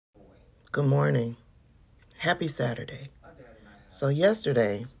Good morning. Happy Saturday. So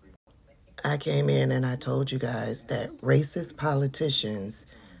yesterday, I came in and I told you guys that racist politicians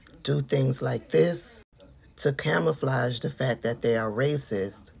do things like this to camouflage the fact that they are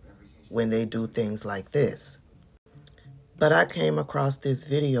racist when they do things like this. But I came across this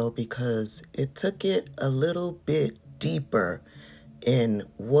video because it took it a little bit deeper in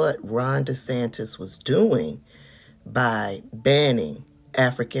what Ron Desantis was doing by banning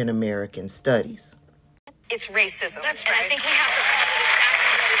African American studies. It's racism. That's and right. I think we have to call it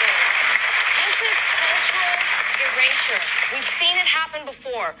exactly what it is. This is cultural erasure. We've seen it happen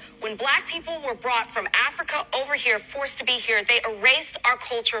before. When black people were brought from Africa over here, forced to be here, they erased our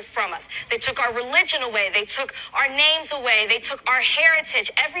culture from us. They took our religion away. They took our names away. They took our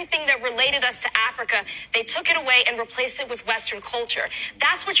heritage, everything that related us to Africa. They took it away and replaced it with Western culture.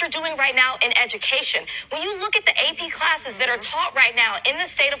 That's what you're doing right now in education. When you look at the AP classes that are taught right now in the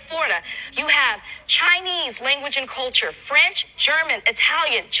state of Florida, you have Chinese language and culture, French, German,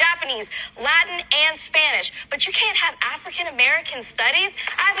 Italian, Japanese, Latin, and Spanish. But you can't have African American studies.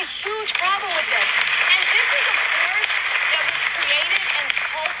 I have a huge problem with this. And this is a course that was created and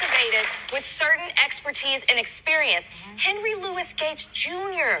cultivated with certain expertise and experience. Henry Louis Gates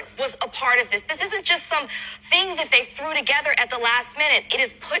Jr. was a part of this. This isn't just some thing that they threw together at the last minute. It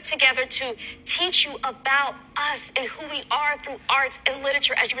is put together to teach you about us and who we are through arts and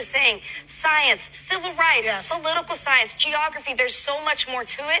literature, as you were saying, science, civil rights, political science, geography. There's so much more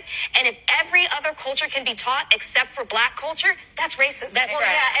to it. And if every other culture can be taught except for black culture, that's racist. That's right.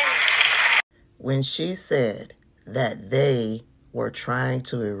 Yeah, and When she said that they were trying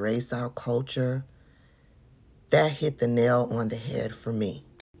to erase our culture, that hit the nail on the head for me.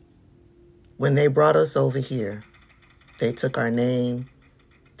 When they brought us over here, they took our name,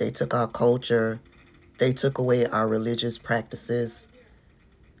 they took our culture, they took away our religious practices,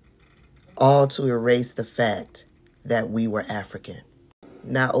 all to erase the fact that we were African.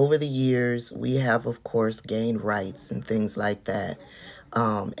 Now, over the years, we have, of course, gained rights and things like that.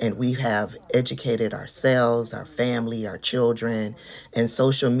 And we have educated ourselves, our family, our children, and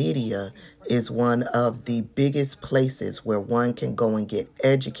social media is one of the biggest places where one can go and get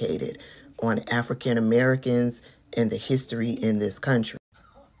educated on African Americans and the history in this country.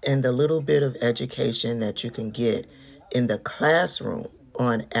 And the little bit of education that you can get in the classroom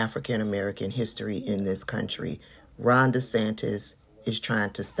on African American history in this country, Ron DeSantis is trying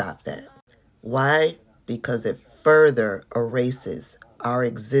to stop that. Why? Because it further erases our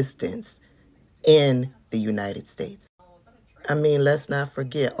existence in the United States. I mean, let's not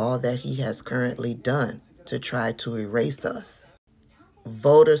forget all that he has currently done to try to erase us.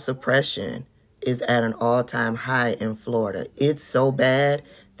 Voter suppression is at an all-time high in Florida. It's so bad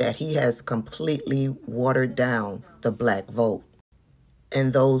that he has completely watered down the black vote.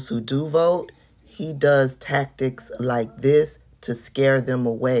 And those who do vote, he does tactics like this to scare them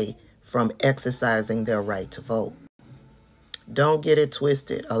away from exercising their right to vote. Don't get it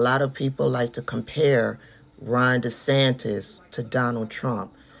twisted. A lot of people like to compare Ron DeSantis to Donald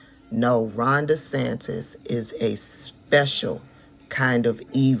Trump. No, Ron DeSantis is a special kind of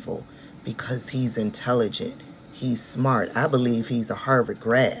evil because he's intelligent. He's smart. I believe he's a Harvard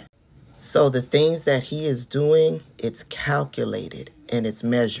grad. So the things that he is doing, it's calculated and it's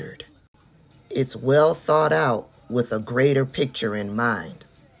measured. It's well thought out with a greater picture in mind,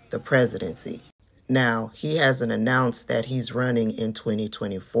 the presidency. Now, he hasn't announced that he's running in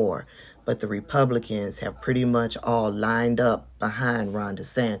 2024, but the Republicans have pretty much all lined up behind Ron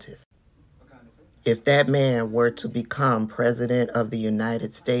DeSantis. If that man were to become president of the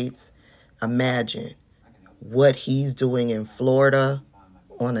United States, imagine what he's doing in Florida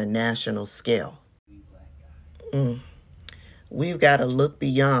on a national scale. We've got to look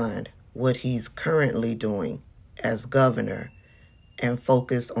beyond what he's currently doing as governor and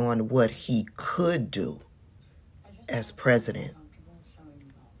focus on what he could do as president.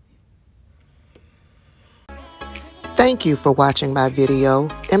 Thank you for watching my video,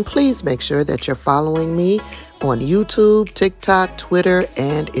 and please make sure that you're following me on YouTube, TikTok, Twitter,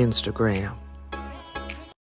 and Instagram.